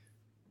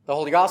The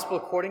Holy Gospel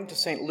according to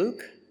St.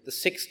 Luke, the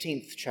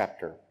 16th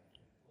chapter.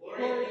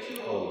 Glory to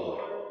you, O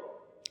Lord.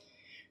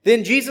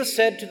 Then Jesus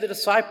said to the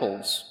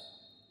disciples,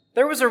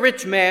 "There was a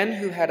rich man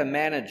who had a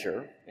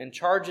manager, and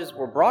charges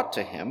were brought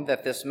to him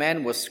that this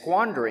man was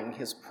squandering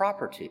his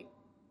property.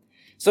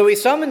 So he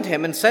summoned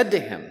him and said to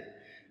him,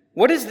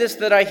 'What is this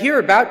that I hear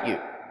about you?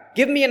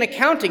 Give me an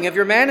accounting of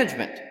your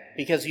management,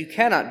 because you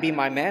cannot be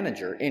my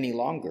manager any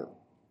longer.'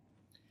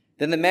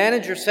 Then the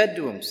manager said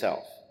to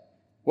himself,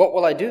 'What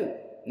will I do,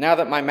 now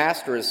that my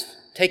master is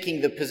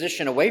taking the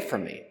position away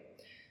from me?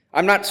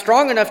 I'm not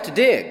strong enough to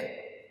dig,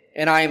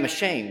 and I am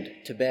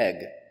ashamed to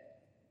beg.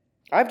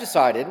 I've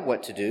decided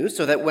what to do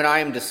so that when I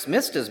am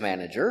dismissed as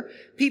manager,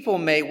 people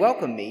may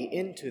welcome me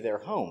into their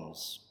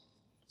homes.'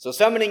 So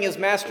summoning his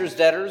master's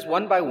debtors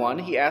one by one,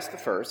 he asked the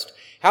first,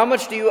 'How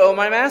much do you owe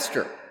my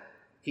master?'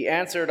 He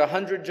answered,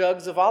 100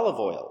 jugs of olive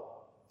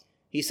oil.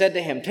 He said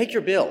to him, 'Take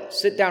your bill,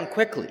 sit down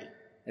quickly,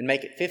 and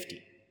make it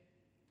 50.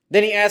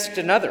 Then he asked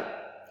another,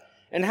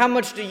 'And how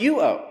much do you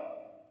owe?'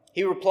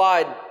 He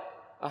replied,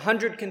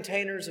 100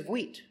 containers of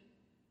wheat.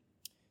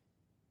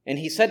 And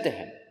he said to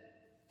him,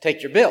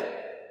 'Take your bill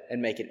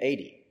and make it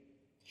 80.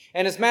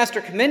 And his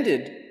master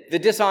commended the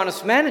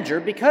dishonest manager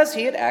because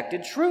he had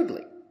acted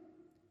shrewdly.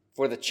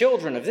 For the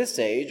children of this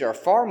age are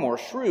far more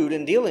shrewd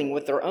in dealing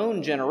with their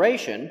own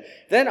generation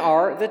than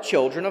are the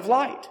children of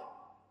light.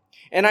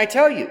 And I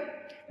tell you,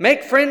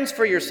 make friends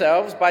for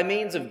yourselves by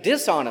means of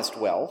dishonest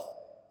wealth,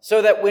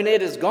 so that when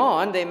it is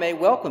gone, they may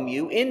welcome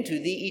you into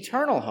the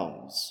eternal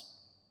homes.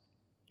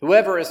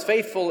 Whoever is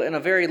faithful in a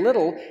very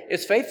little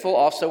is faithful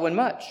also in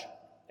much,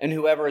 and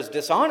whoever is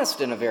dishonest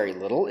in a very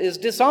little is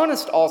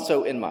dishonest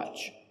also in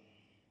much.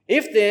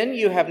 If then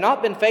you have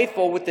not been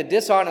faithful with the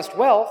dishonest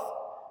wealth,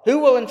 who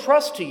will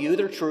entrust to you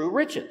their true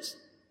riches?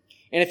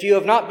 And if you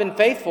have not been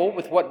faithful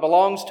with what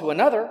belongs to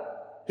another,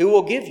 who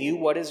will give you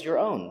what is your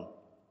own?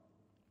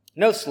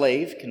 No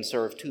slave can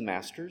serve two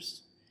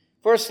masters,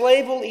 for a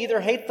slave will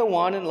either hate the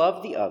one and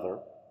love the other,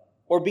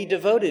 or be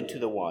devoted to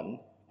the one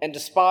and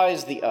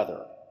despise the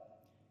other.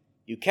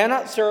 You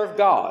cannot serve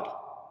God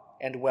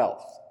and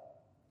wealth."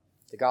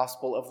 The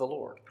Gospel of the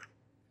Lord.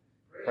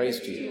 Praise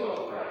to you,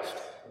 O Christ.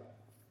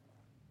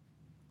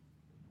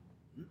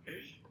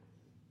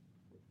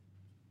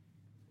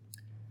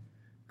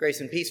 Grace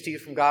and peace to you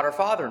from God our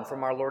Father and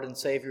from our Lord and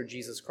Savior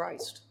Jesus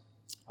Christ.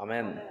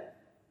 Amen.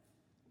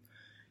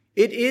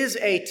 It is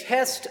a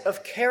test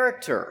of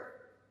character.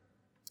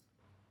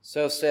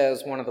 So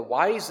says one of the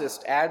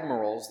wisest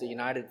admirals the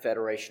United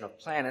Federation of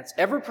Planets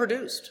ever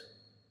produced,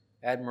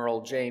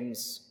 Admiral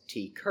James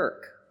T.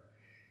 Kirk.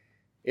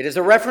 It is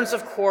a reference,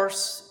 of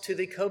course, to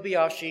the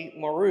Kobayashi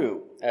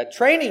Maru, a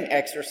training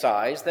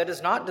exercise that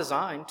is not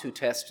designed to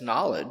test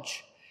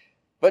knowledge,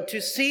 but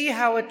to see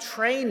how a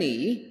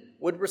trainee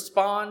would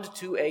respond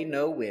to a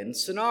no-win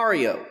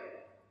scenario.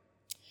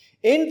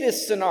 In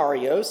this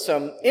scenario,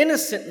 some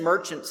innocent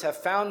merchants have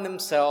found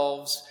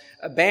themselves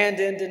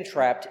abandoned and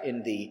trapped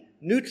in the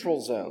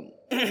neutral zone,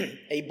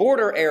 a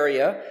border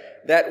area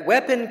that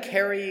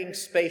weapon-carrying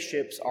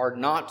spaceships are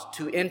not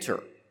to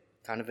enter,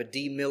 kind of a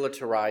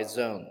demilitarized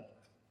zone.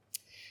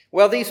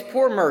 Well, these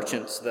poor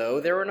merchants, though,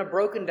 they're in a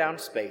broken-down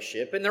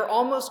spaceship, and they're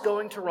almost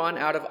going to run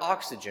out of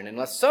oxygen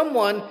unless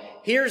someone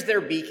hears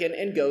their beacon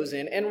and goes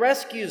in and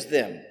rescues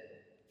them.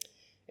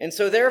 And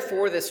so,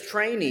 therefore, this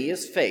trainee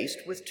is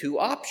faced with two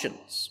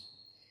options.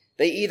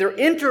 They either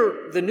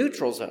enter the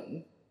neutral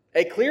zone,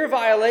 a clear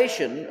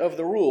violation of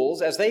the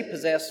rules as they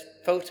possess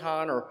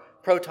photon or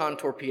proton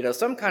torpedo,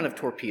 some kind of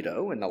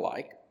torpedo and the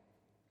like,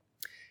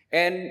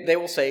 and they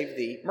will save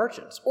the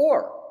merchants.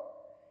 Or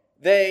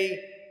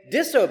they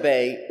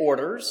disobey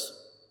orders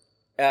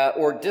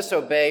or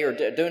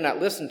do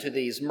not listen to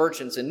these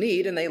merchants in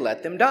need, and they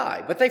let them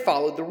die. But they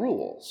followed the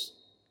rules.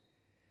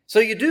 So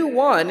you do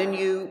one, and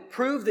you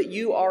prove that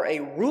you are a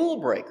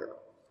rule breaker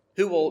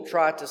who will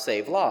try to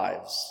save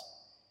lives.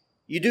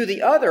 You do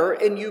the other,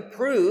 and you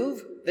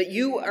prove that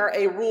you are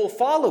a rule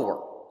follower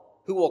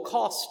who will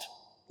cost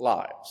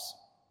lives.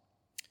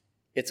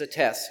 It's a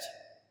test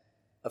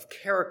of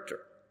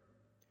character.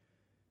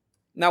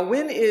 Now,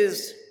 when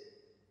is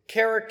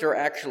character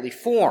actually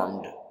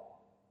formed?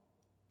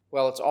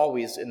 Well, it's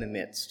always in the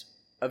midst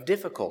of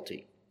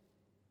difficulty.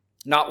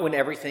 Not when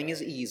everything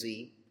is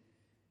easy,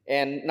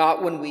 and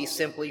not when we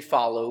simply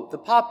follow the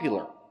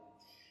popular.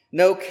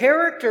 No,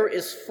 character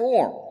is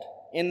formed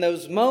in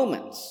those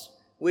moments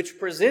which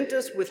present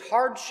us with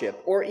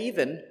hardship or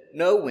even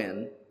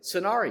no-win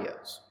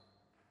scenarios.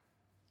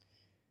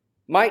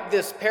 Might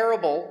this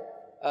parable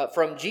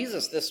from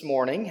Jesus this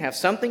morning have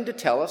something to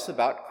tell us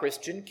about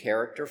Christian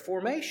character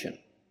formation?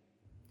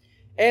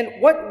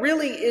 And what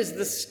really is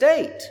the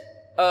state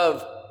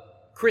of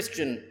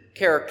Christian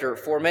character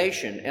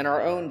formation in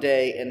our own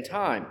day and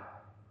time?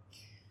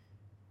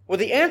 Well,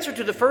 the answer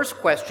to the first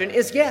question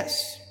is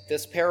yes.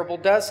 This parable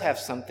does have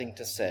something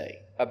to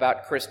say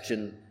about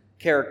Christian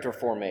character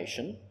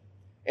formation.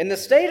 And the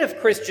state of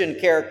Christian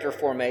character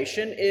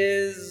formation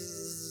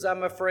is,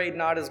 I'm afraid,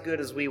 not as good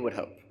as we would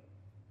hope.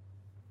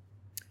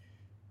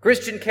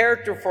 Christian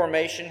character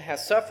formation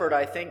has suffered,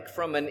 I think,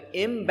 from an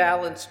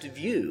imbalanced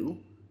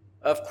view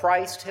of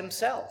Christ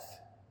himself.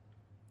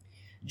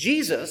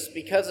 Jesus,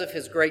 because of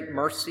his great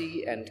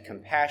mercy and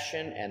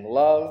compassion and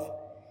love,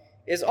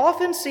 is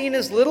often seen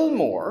as little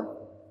more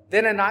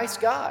than a nice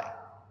guy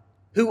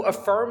who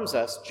affirms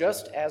us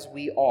just as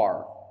we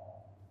are.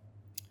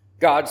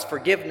 God's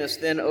forgiveness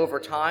then over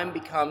time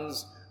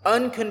becomes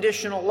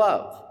unconditional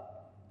love.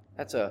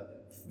 That's a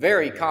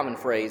very common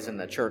phrase in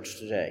the church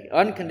today,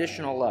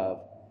 unconditional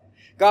love.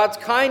 God's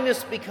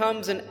kindness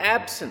becomes an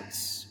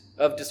absence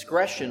of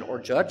discretion or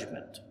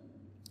judgment.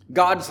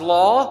 God's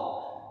law,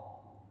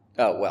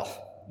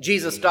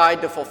 Jesus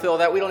died to fulfill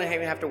that. We don't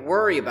even have to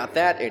worry about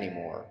that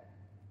anymore.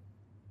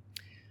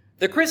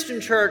 The Christian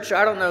church,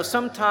 I don't know,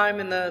 sometime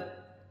in the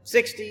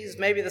 60s,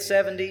 maybe the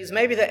 70s,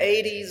 maybe the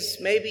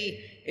 80s,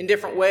 maybe in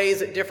different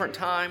ways at different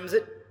times,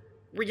 it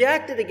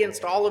reacted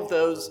against all of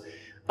those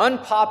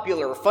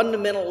unpopular,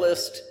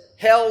 fundamentalist,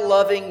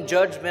 hell-loving,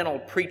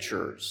 judgmental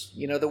preachers,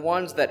 the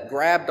ones that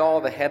grabbed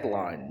all the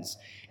headlines.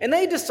 And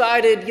they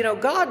decided,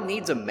 God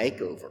needs a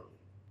makeover.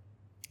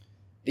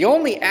 The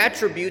only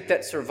attribute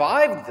that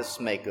survived this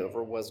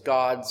makeover was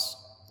God's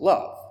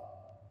love.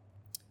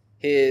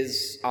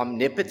 His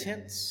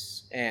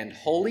omnipotence and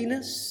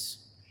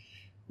holiness,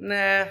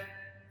 God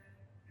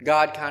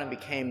kind of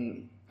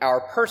became our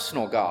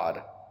personal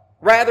God,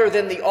 rather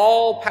than the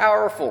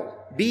all-powerful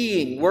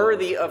being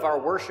worthy of our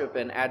worship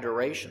and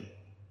adoration.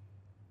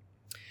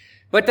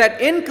 But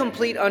that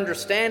incomplete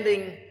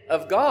understanding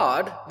of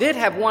God did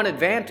have one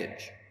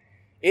advantage.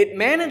 It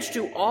managed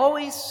to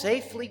always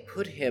safely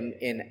put him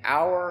in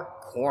our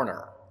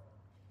corner.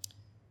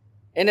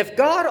 And if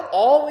God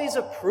always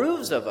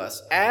approves of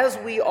us as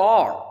we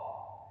are,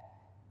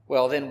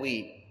 well, then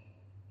we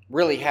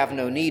really have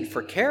no need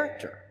for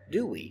character,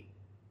 do we?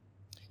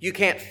 You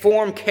can't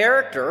form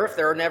character if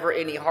there are never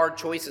any hard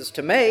choices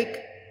to make.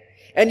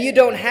 And you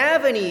don't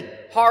have any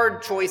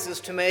hard choices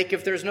to make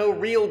if there's no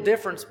real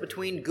difference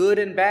between good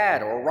and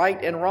bad or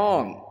right and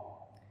wrong.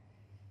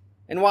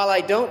 And while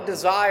I don't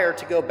desire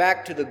to go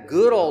back to the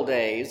good old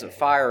days of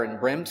fire and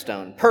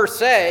brimstone per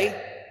se,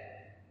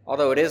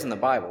 although it is in the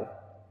Bible,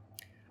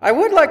 I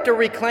would like to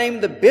reclaim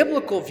the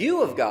biblical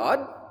view of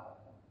God.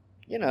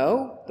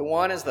 The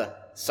one as the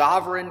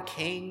sovereign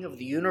king of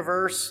the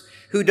universe,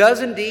 who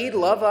does indeed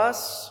love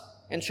us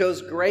and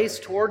shows grace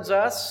towards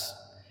us,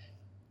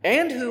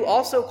 and who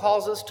also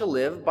calls us to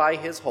live by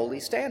his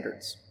holy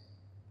standards.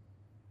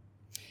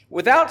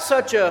 Without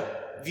such a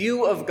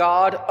view of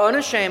God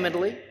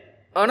unashamedly,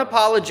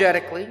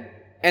 unapologetically,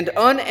 and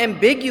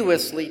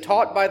unambiguously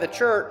taught by the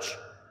church,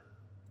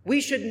 we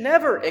should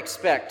never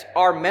expect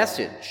our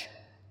message,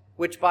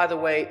 which, by the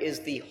way,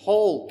 is the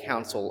whole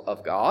counsel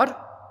of God,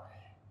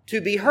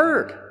 to be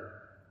heard.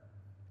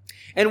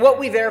 And what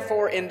we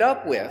therefore end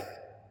up with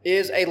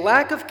is a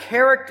lack of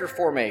character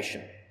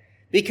formation,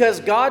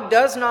 because God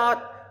does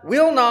not,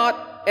 will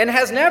not, and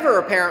has never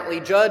apparently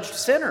judged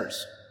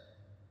sinners.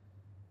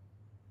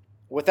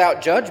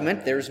 Without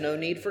judgment, there's no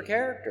need for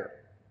character.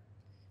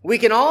 We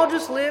can all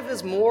just live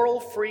as moral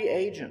free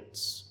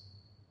agents.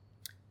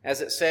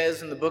 As it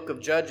says in the book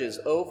of Judges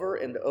over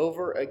and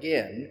over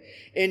again,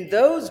 in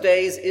those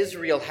days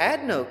Israel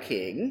had no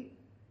king,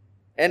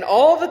 and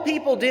all the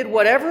people did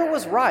whatever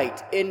was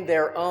right in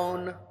their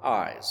own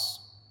eyes.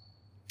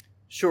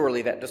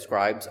 Surely that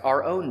describes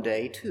our own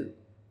day too.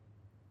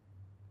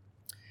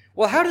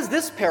 Well, how does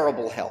this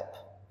parable help?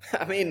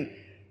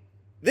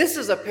 This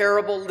is a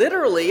parable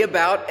literally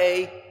about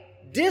a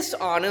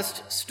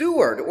dishonest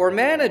steward or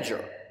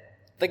manager.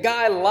 The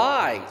guy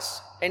lies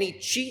and he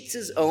cheats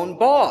his own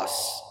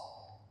boss.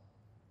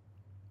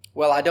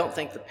 Well, I don't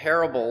think the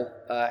parable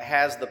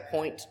has the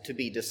point to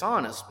be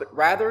dishonest, but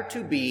rather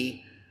to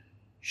be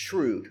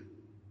shrewd,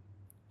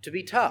 to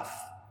be tough.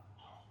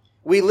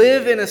 We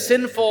live in a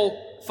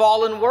sinful,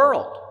 fallen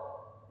world.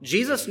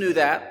 Jesus knew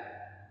that.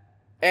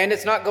 And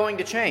it's not going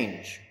to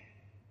change.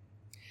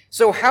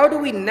 So how do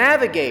we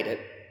navigate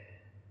it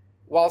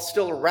while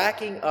still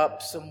racking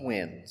up some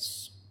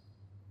wins?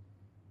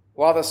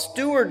 While the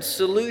steward's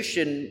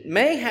solution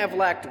may have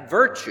lacked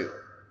virtue,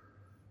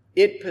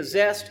 it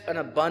possessed an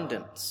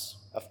abundance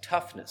of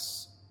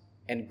toughness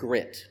and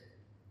grit.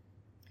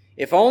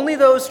 If only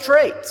those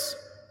traits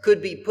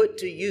could be put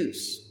to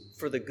use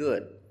for the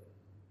good.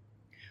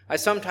 I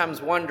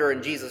sometimes wonder,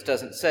 and Jesus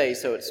doesn't say,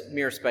 so it's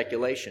mere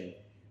speculation,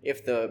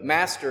 if the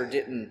master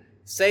didn't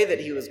say that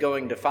he was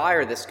going to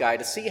fire this guy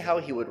to see how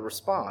he would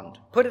respond.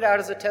 Put it out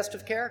as a test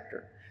of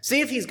character.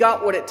 See if he's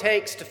got what it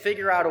takes to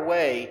figure out a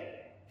way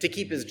to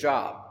keep his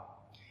job.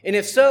 And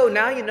if so,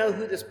 now you know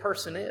who this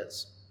person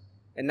is.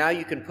 And now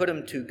you can put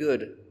him to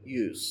good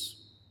use.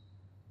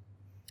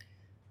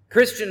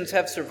 Christians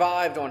have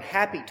survived on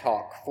happy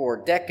talk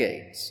for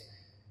decades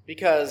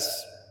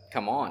because,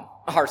 come on,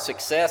 our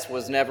success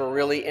was never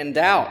really in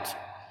doubt.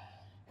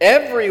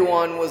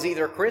 Everyone was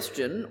either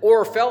Christian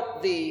or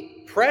felt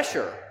the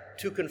pressure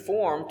to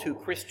conform to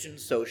Christian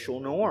social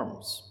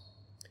norms.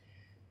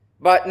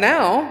 But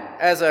now,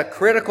 as a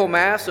critical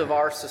mass of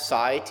our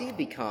society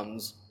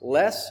becomes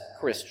less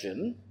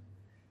Christian,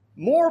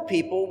 more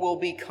people will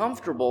be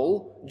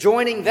comfortable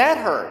joining that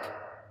herd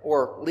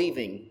or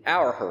leaving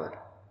our herd.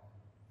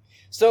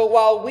 So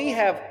while we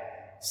have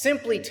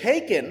simply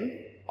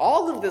taken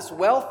all of this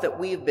wealth that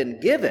we've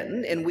been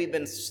given and we've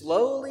been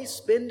slowly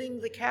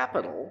spending the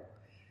capital,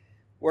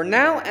 we're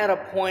now at a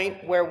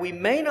point where we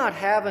may not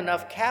have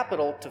enough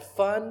capital to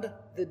fund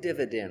the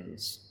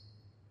dividends.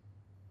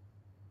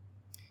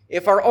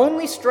 If our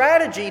only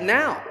strategy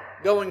now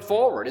going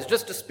forward is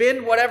just to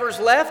spend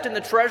whatever's left in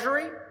the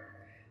treasury,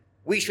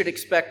 we should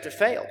expect to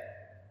fail.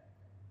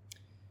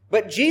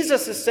 But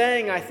Jesus is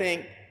saying, I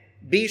think,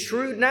 be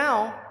shrewd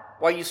now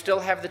while you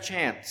still have the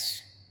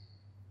chance.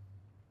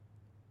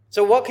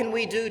 So what can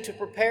we do to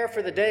prepare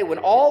for the day when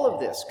all of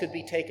this could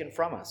be taken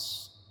from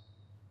us?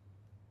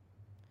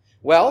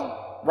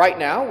 Well, right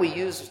now we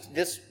use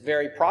this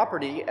very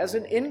property as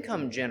an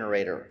income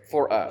generator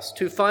for us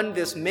to fund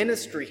this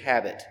ministry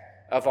habit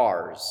of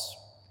ours.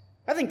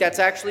 I think that's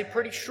actually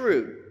pretty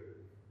shrewd.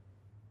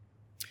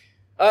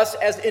 Us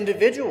as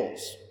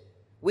individuals,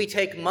 we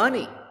take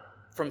money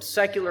from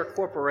secular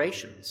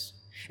corporations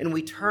and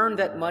we turn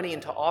that money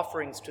into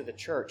offerings to the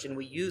church and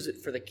we use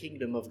it for the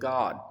kingdom of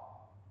God.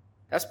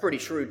 That's pretty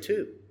shrewd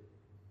too.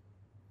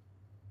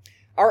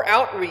 Our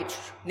outreach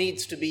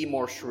needs to be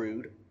more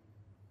shrewd.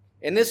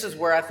 And this is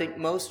where I think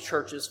most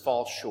churches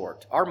fall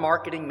short. Our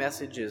marketing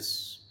message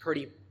is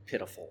pretty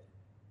pitiful.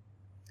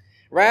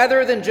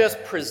 Rather than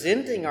just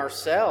presenting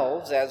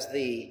ourselves as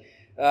the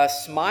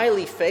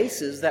smiley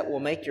faces that will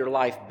make your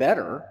life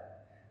better,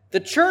 the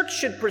church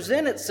should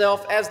present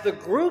itself as the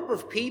group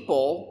of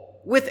people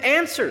with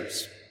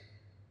answers.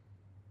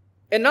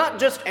 And not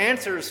just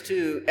answers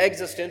to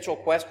existential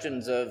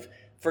questions of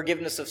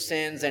forgiveness of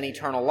sins and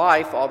eternal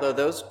life, although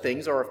those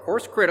things are, of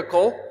course,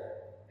 critical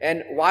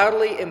and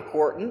wildly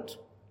important,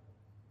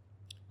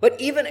 but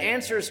even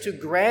answers to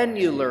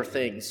granular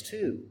things,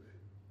 too.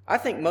 I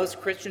think most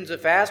Christians,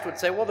 if asked, would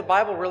say, well, the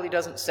Bible really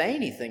doesn't say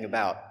anything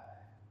about,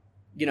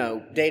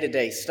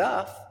 day-to-day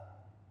stuff.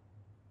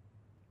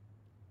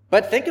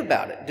 But think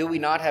about it. Do we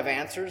not have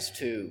answers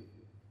to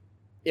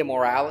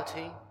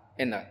immorality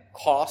and the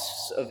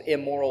costs of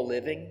immoral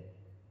living?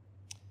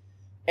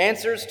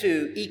 Answers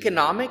to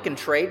economic and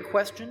trade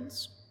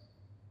questions?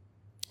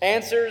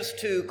 Answers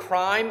to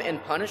crime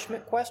and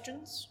punishment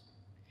questions?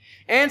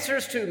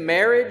 Answers to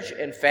marriage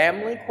and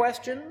family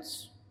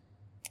questions?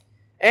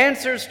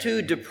 Answers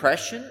to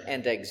depression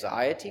and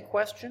anxiety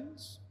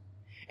questions?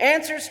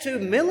 Answers to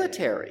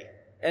military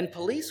and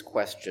police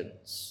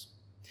questions?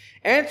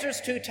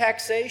 Answers to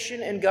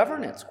taxation and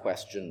governance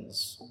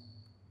questions?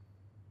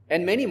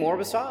 And many more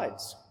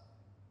besides.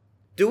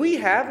 Do we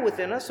have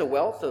within us a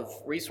wealth of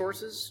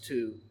resources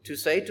to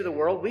say to the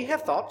world, we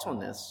have thoughts on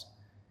this?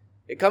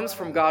 It comes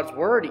from God's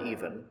word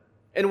even.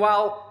 And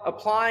while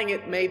applying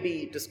it may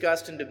be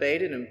discussed and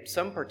debated in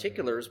some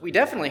particulars, we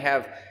definitely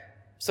have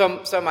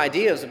some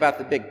ideas about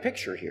the big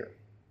picture here.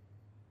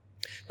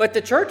 But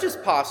the church's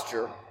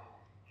posture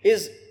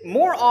is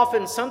more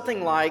often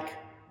something like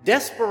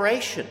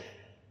desperation,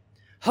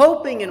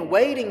 hoping and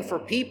waiting for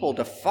people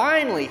to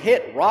finally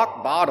hit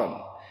rock bottom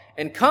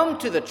and come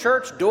to the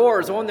church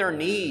doors on their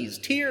knees,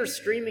 tears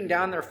streaming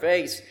down their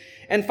face,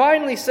 and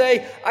finally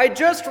say, I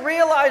just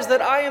realized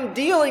that I am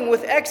dealing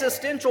with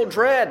existential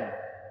dread.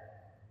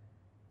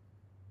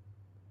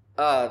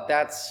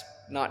 That's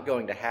not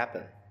going to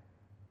happen.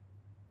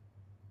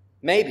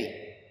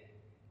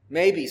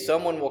 Maybe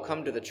someone will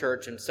come to the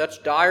church in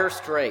such dire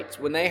straits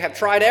when they have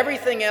tried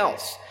everything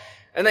else,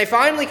 and they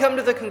finally come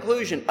to the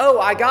conclusion, oh,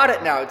 I got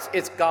it now.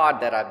 It's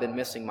God that I've been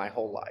missing my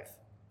whole life.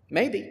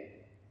 Maybe.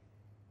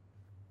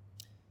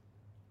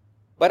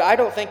 But I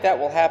don't think that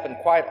will happen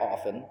quite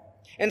often.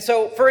 And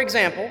so, for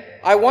example,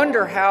 I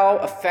wonder how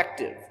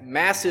effective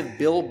massive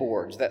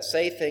billboards that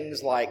say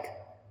things like,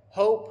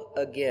 hope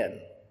again,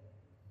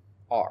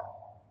 are.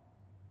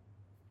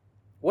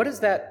 What is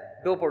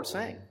that billboard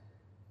saying?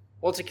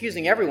 Well, it's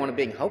accusing everyone of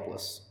being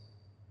hopeless,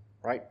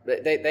 right?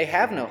 They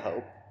have no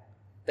hope.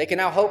 They can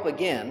now hope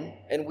again,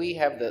 and we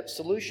have the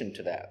solution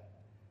to that.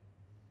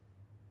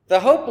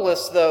 The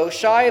hopeless, though,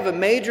 shy of a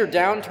major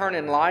downturn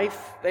in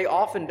life, they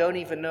often don't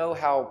even know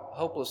how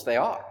hopeless they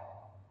are.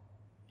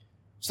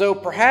 So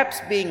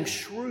perhaps being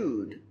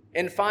shrewd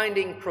and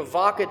finding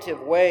provocative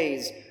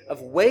ways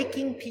of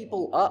waking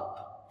people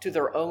up to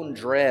their own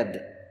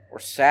dread or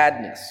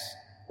sadness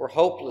or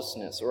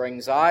hopelessness or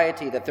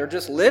anxiety that they're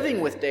just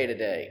living with day to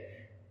day,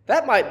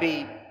 that might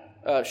be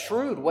a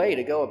shrewd way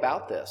to go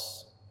about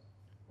this.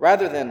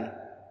 Rather than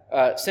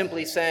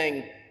simply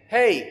saying,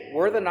 hey,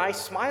 we're the nice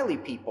smiley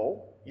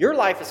people, your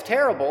life is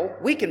terrible,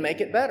 we can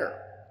make it better.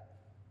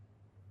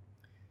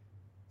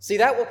 See,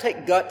 that will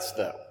take guts,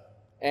 though,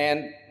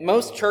 and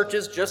most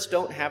churches just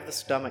don't have the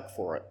stomach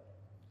for it.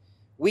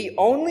 We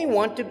only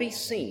want to be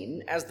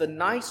seen as the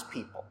nice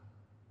people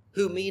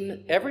who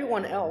mean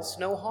everyone else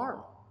no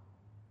harm.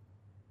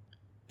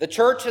 The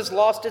church has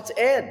lost its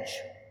edge.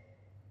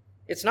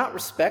 It's not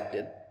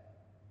respected.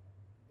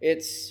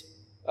 It's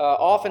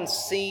often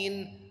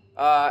seen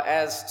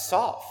as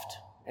soft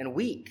and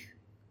weak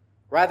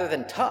rather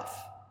than tough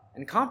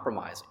and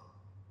compromising.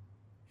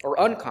 or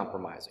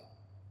uncompromising.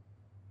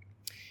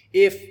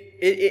 If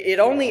it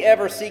only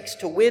ever seeks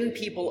to win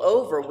people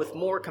over with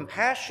more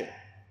compassion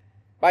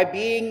by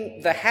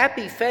being the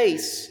happy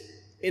face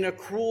in a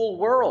cruel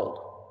world.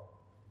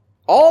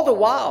 All the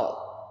while,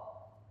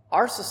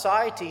 our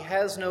society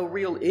has no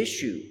real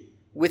issue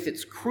with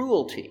its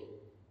cruelty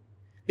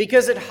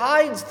because it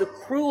hides the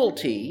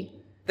cruelty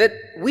that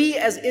we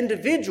as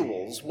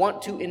individuals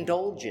want to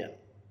indulge in.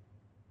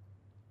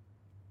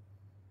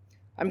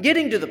 I'm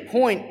getting to the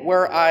point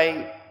where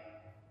I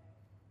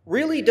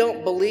really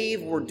don't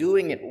believe we're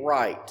doing it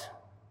right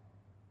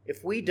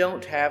if we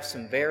don't have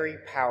some very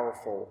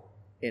powerful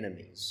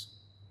enemies.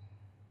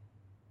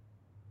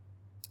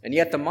 And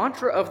yet the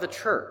mantra of the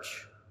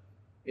church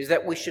is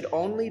that we should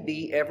only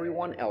be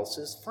everyone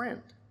else's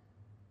friend.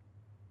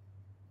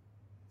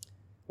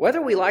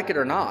 Whether we like it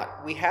or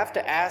not, we have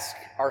to ask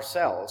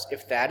ourselves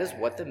if that is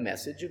what the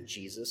message of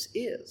Jesus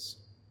is.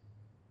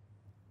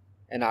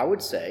 And I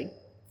would say,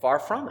 far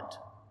from it.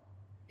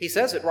 He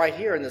says it right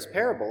here in this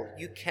parable,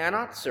 you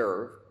cannot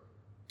serve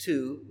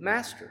two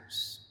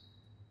masters.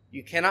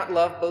 You cannot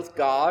love both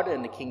God,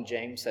 and the King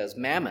James says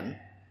mammon,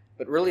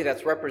 but really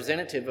that's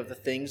representative of the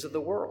things of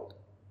the world.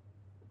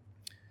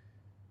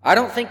 I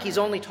don't think he's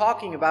only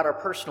talking about our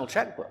personal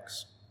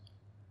checkbooks.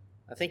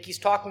 I think he's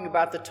talking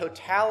about the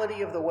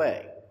totality of the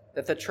way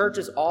that the church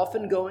is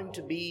often going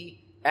to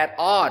be at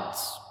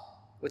odds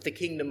with the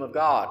kingdom of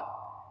God.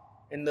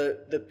 And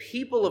the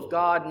people of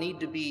God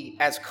need to be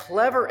as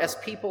clever as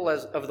people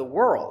of the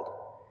world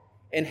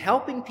in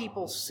helping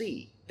people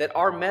see that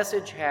our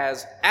message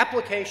has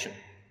application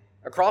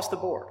across the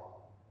board,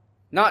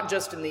 not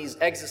just in these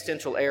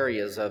existential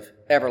areas of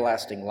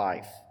everlasting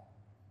life.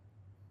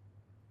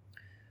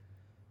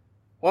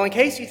 Well, in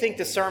case you think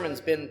the sermon's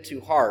been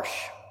too harsh,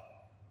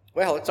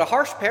 well, it's a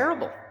harsh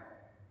parable.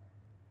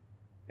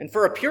 And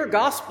for a pure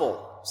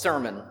gospel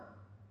sermon,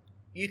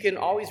 you can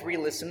always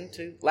re-listen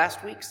to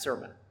last week's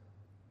sermon.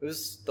 It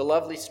was the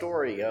lovely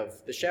story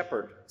of the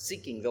shepherd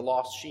seeking the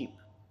lost sheep.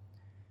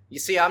 You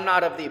see, I'm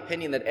not of the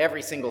opinion that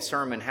every single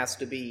sermon has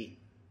to be,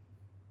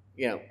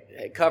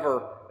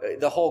 cover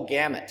the whole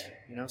gamut.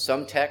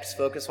 Some texts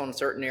focus on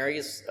certain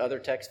areas, other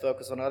texts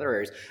focus on other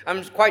areas.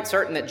 I'm quite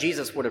certain that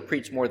Jesus would have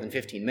preached more than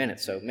 15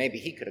 minutes, so maybe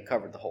he could have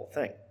covered the whole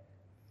thing.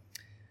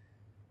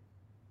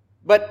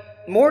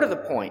 But more to the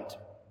point,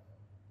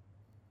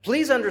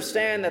 please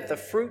understand that the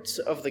fruits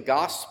of the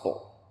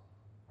gospel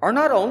are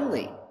not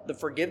only the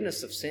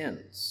forgiveness of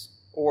sins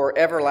or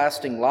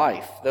everlasting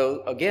life,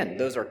 though, again,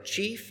 those are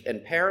chief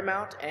and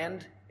paramount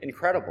and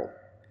incredible.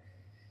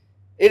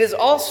 It is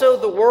also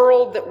the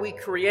world that we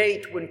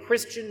create when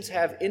Christians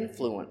have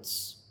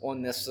influence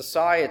on this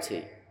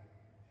society.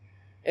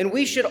 And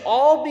we should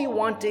all be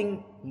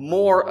wanting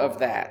more of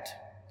that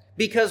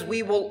because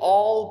we will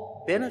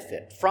all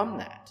benefit from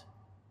that.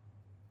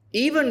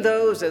 Even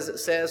those, as it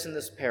says in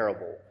this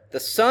parable, the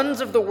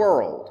sons of the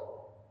world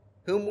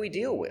whom we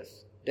deal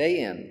with day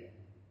in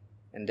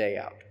and day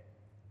out.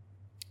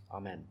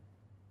 Amen.